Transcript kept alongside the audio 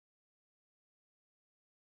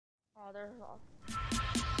Oh, they're off.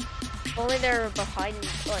 Only they're behind,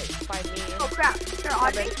 like, by me. Oh crap, they're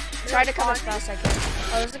on me. Try to come as fast as I can.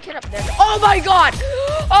 Oh, there's a kid up there. Oh my god!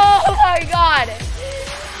 Oh my god!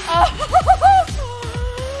 Oh,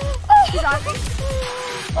 He's on me.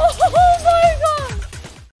 oh my god!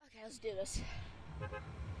 Okay, let's do this.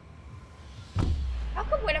 How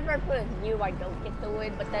come whenever I put a new, I don't get the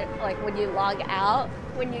win, but then, like, when you log out,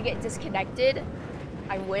 when you get disconnected,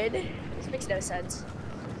 I win? This makes no sense.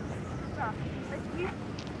 Like,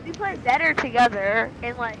 we play better together,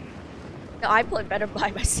 and like. No, I play better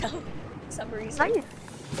by myself for some reason. Nice.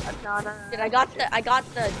 Dude, I got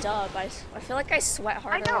the dub. I feel like I sweat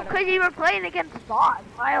harder. I know, because you were playing against bots.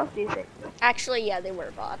 Why else do you think? Actually, yeah, they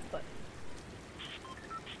were bots, but.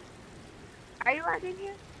 Are you lagging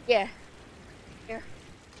here? Yeah. Here.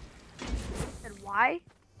 And why?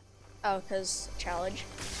 Oh, cause challenge.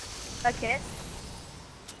 A kid?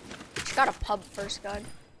 She got a pub first gun.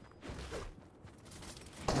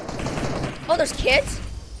 Oh, there's kids?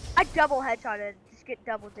 I double headshotted. Just get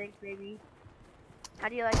double dinked, baby. How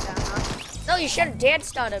do you like that, huh? No, you should have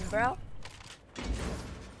danced on him, bro.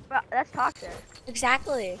 Bro, that's toxic.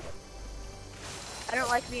 Exactly. I don't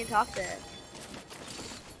like being toxic.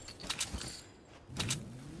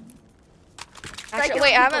 Actually,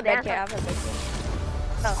 wait, I have a big kid. I have a big kid.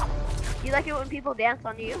 Oh. You like it when people dance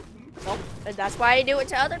on you? Nope. And that's why I do it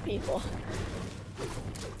to other people.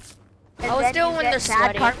 And I was doing when they're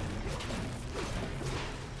sweaty.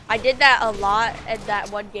 I did that a lot in that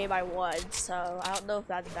one game I won, so I don't know if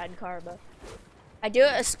that's bad karma. I do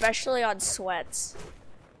it especially on sweats.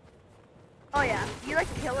 Oh yeah, you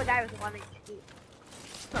like to kill a guy with 1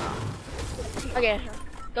 HP. Okay,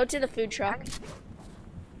 go to the food truck.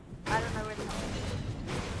 I don't know where the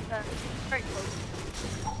hell it is. Very close.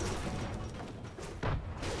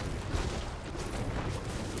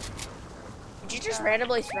 Did you just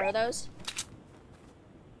randomly throw those?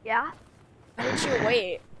 Yeah? Why didn't you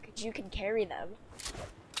wait? Because you can carry them.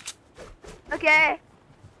 Okay.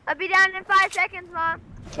 I'll be down in 5 seconds, Mom.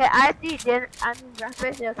 Okay, I have to eat dinner. I'm in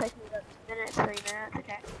breakfast. It'll take me about 2 minutes, 3 minutes.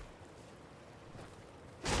 Okay.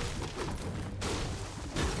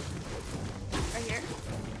 Right here.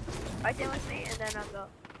 Right there with me, and then I'll go.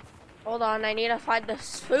 Hold on, I need to find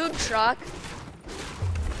this food truck.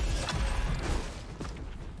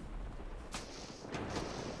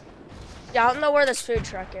 Yeah, I don't know where this food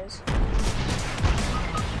truck is.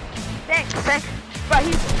 Thanks. But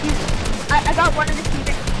I got one of his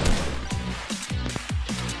teammates.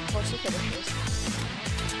 Of course he finishes.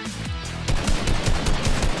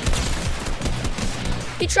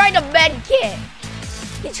 He tried a med kit.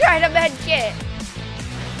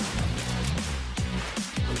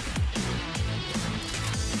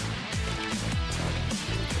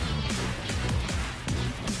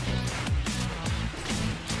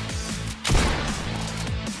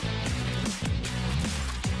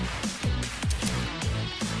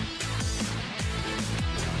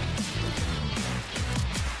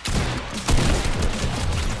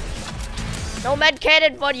 No med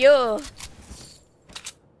cannon for you.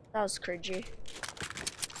 That was cringy.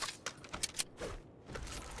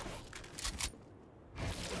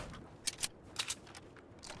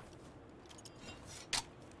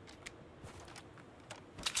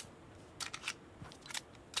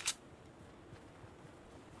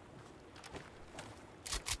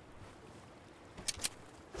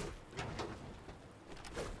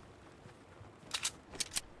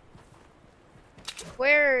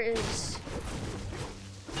 Where is...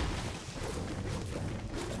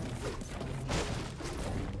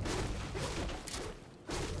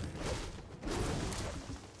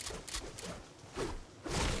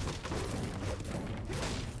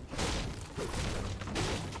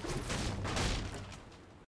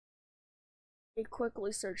 Let me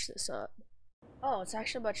quickly search this up. Oh, it's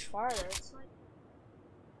actually much farther. It's like...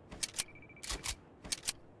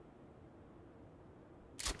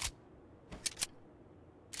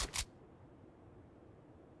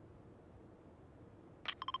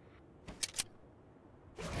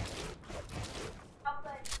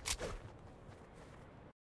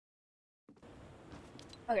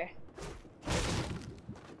 Okay.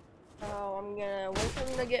 Oh, I'm gonna wait for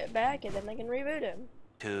him to get back and then I can reboot him.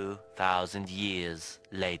 2,000 years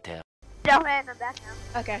later. Don't hand him back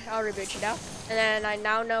now. Okay, I'll reboot you now. And then I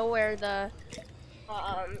now know where the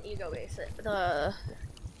ego base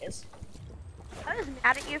is. I was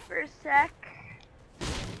mad at you for a sec.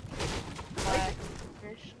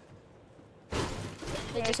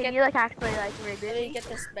 They just Can get, you like actually like reboot let me me? get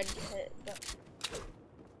this med kit.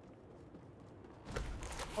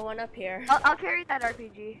 The one up here. I'll carry that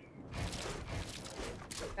RPG.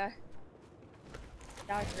 Okay.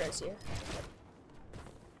 Doctor is here.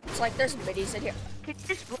 It's like there's biddies in here. Could you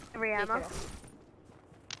just blow every ammo?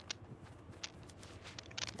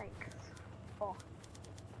 Thanks. Oh.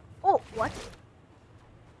 Oh, what?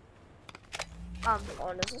 Oh,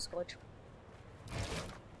 this is glitch.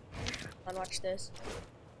 Watch this.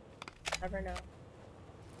 Never know.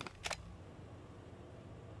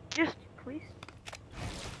 Just, please.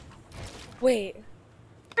 Wait.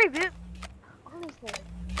 Reboot. Honestly.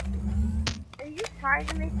 Are you trying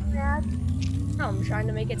to make me mad? No, I'm trying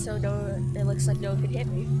to make it so it looks like no one could hit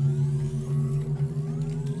me.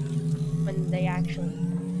 When they actually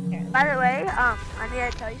can. By the way, I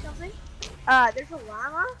need to tell you something. There's a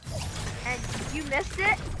llama, and you missed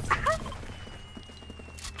it.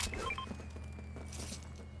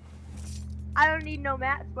 I don't need no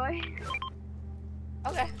mats, boy.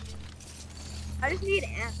 Okay. I just need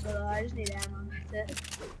ammo. I just need ammo. That's it.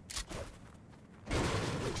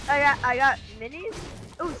 I got minis.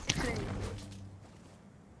 Oh, 6 minis.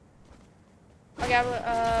 Okay,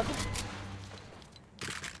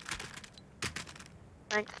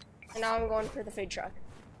 Thanks. and now I'm going for the food truck.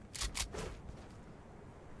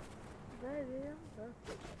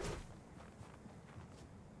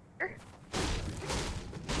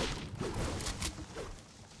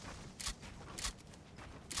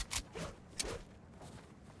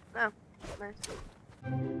 Oh, nice.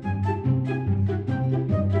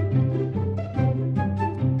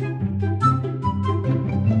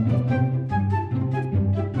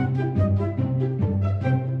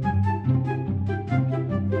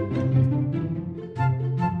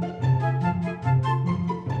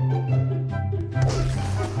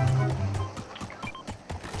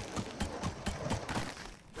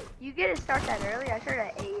 You get to start that early. I start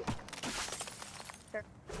at 8.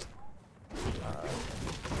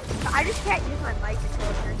 I just can't use my mic until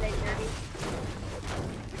it turns 8:30.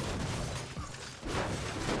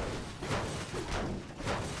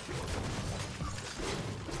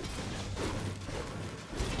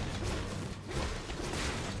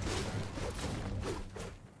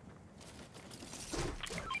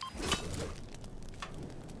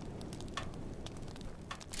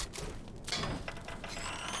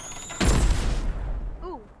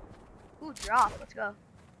 Ooh, drop. Let's go.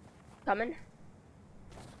 Coming.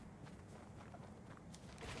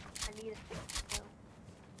 I need it.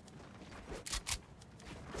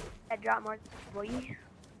 I drop more, boy.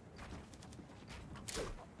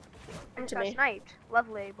 I just To got me. sniped.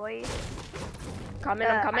 Lovely, boy. Coming,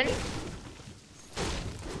 I'm coming.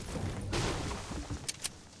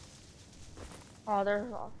 Oh, they're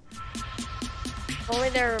only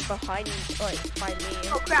they're behind, like, by me.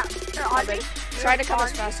 Oh crap! They're on me. Try to come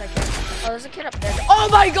as fast as I can. Oh, there's a kid up there. Oh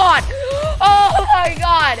my god! Oh my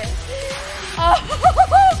god!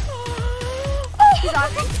 He's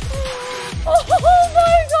on me. Oh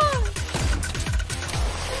my god!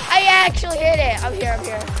 I actually hit it. I'm here, I'm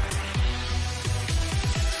here.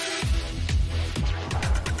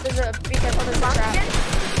 There's a, be careful, there's a trap.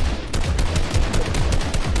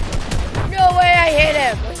 No way I hit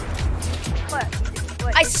him! What?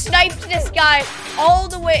 I sniped this guy all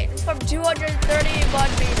the way from 231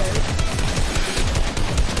 meters.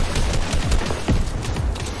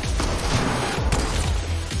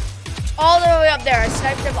 All the way up there. I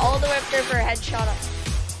sniped him all the way up there for a headshot.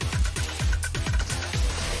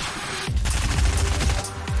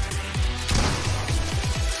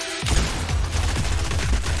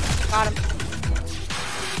 Got him.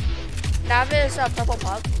 Can I have his purple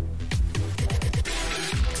pug?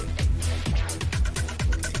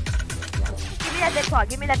 Give me that big claw.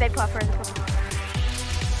 Give me that big claw first.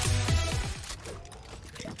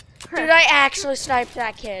 Dude, I actually sniped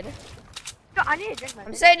that kid. No, I need to drink my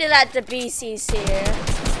I'm saying that to BCC.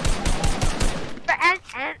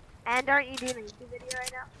 And aren't you doing a YouTube video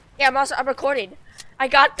right now? Yeah, I'm recording. I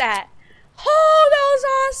got that. Oh, that was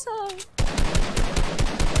awesome.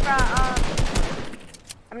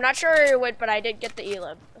 I'm not sure where it went, but I did get the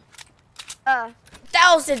elim. That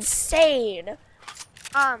was insane.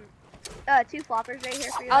 2 floppers right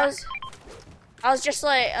here for you. I was just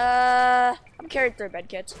like, I'm carrying 3 med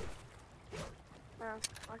kits. Oh,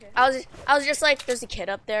 okay. I was just like, there's a kid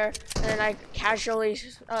up there, and then I casually,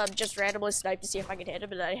 just randomly sniped to see if I could hit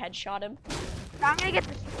him, and then I headshot him. I'm gonna get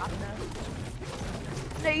this shot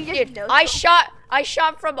though. No, you just Dude, know. I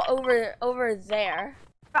shot from over there.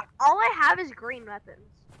 But all I have is green weapons.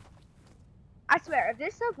 I swear, if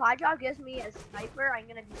this supply drop gives me a sniper, I'm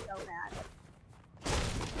gonna be so mad.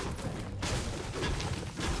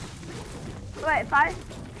 Wait, 5?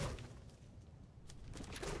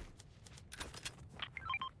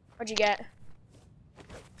 What'd you get?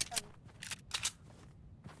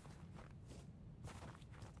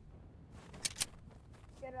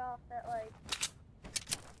 off that like.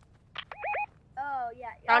 Oh yeah.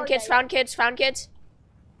 Found oh, kids, yeah, found kids, found kids.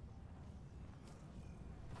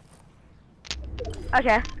 Yeah.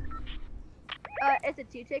 Okay. It's a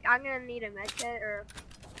 2-tick. I'm gonna need a med kit or.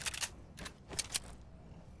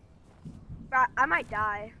 Bro, I might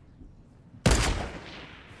die.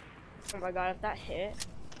 Oh my god, if that hit.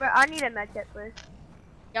 Bro, I need a med kit, please.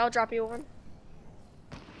 Yeah, I'll drop you one.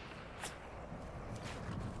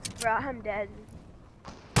 Bro, I'm dead.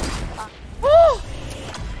 Oh!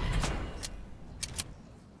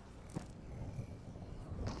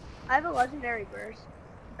 I have a legendary burst.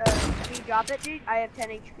 Can you drop it, dude? I have 10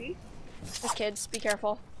 HP. Those kids, be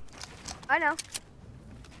careful. I know.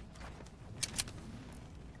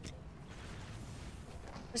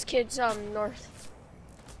 There's kids north.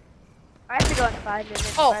 I have to go in 5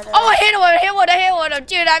 minutes. Oh, by the oh, way. I hit one.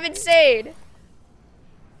 Dude, I'm insane.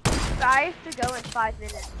 So I have to go in 5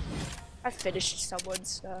 minutes. I finished someone's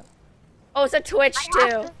stuff. Oh, it's a Twitch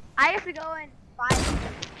too. I have to go in 5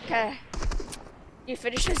 minutes. Okay. You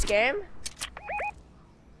finish this game?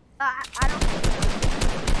 I don't.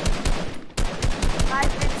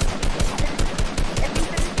 5 minutes. If you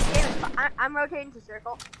finish the game, I'm rotating to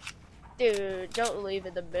circle. Dude, don't leave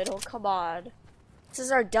in the middle. Come on. This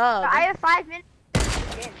is our dub. I have 5 minutes to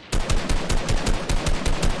finish the game.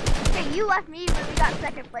 Okay, you left me when we got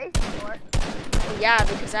second place before. Yeah,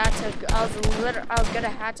 because I was gonna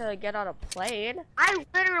have to get on a plane. I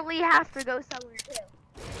literally have to go somewhere too.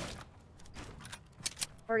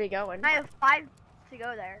 Where are you going? I have 5 to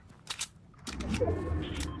go there.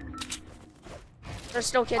 There's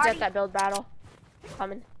still kids at that build battle.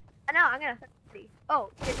 Coming. I know, I'm gonna see.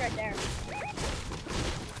 Oh, kids right there.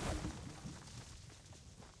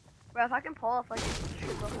 Bro, if I can pull off like a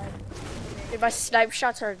triple head. Dude, my snipe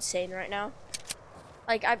shots are insane right now.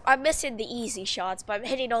 Like, I'm missing the easy shots, but I'm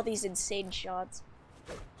hitting all these insane shots.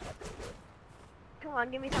 Come on,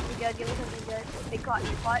 give me something good, give me something good. Big caught,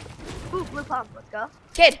 big caught. Ooh, blue pump, let's go.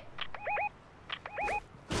 Kid!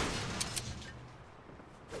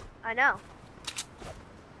 I know.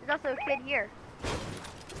 There's also a kid here.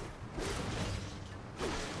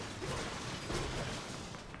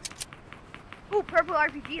 Ooh, purple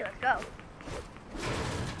RPG, let's go.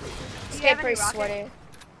 This Do you have game pretty any rockets? sweaty.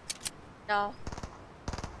 No.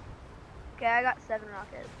 Okay, I got 7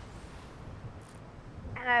 rockets.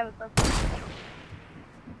 And I have a purple.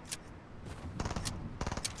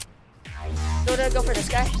 You wanna go for this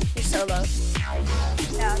guy? He's solo.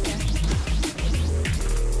 Yeah, okay.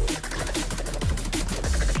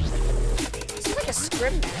 This is like a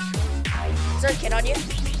scrim match. Is there a kid on you?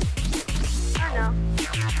 I don't know.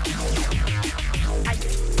 I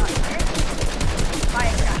just got hit by a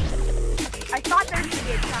trap. I thought there was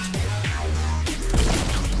a trap there.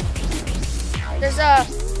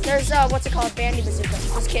 There's what's it called? Bandy bazooka.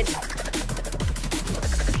 Those kids.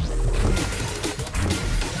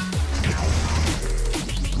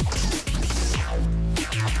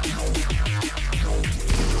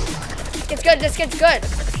 It's good, this kid's good.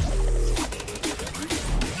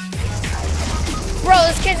 Bro,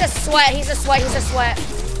 this kid's a sweat. He's a sweat. He's a sweat.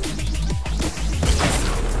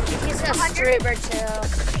 He's a streamer too.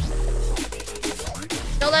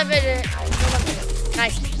 Don't let it.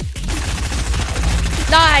 Nice.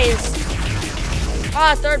 Nice.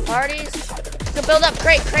 Ah, third parties. Go build up.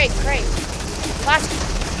 Crate. Last.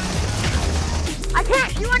 I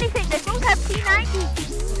can't do anything. They both have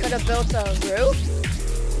P90. Could have built a roof.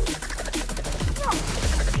 No.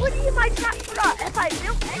 What do you my trap forgot? If I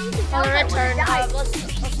built anything On else, the I return, would've died. let's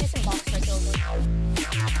do some box right over.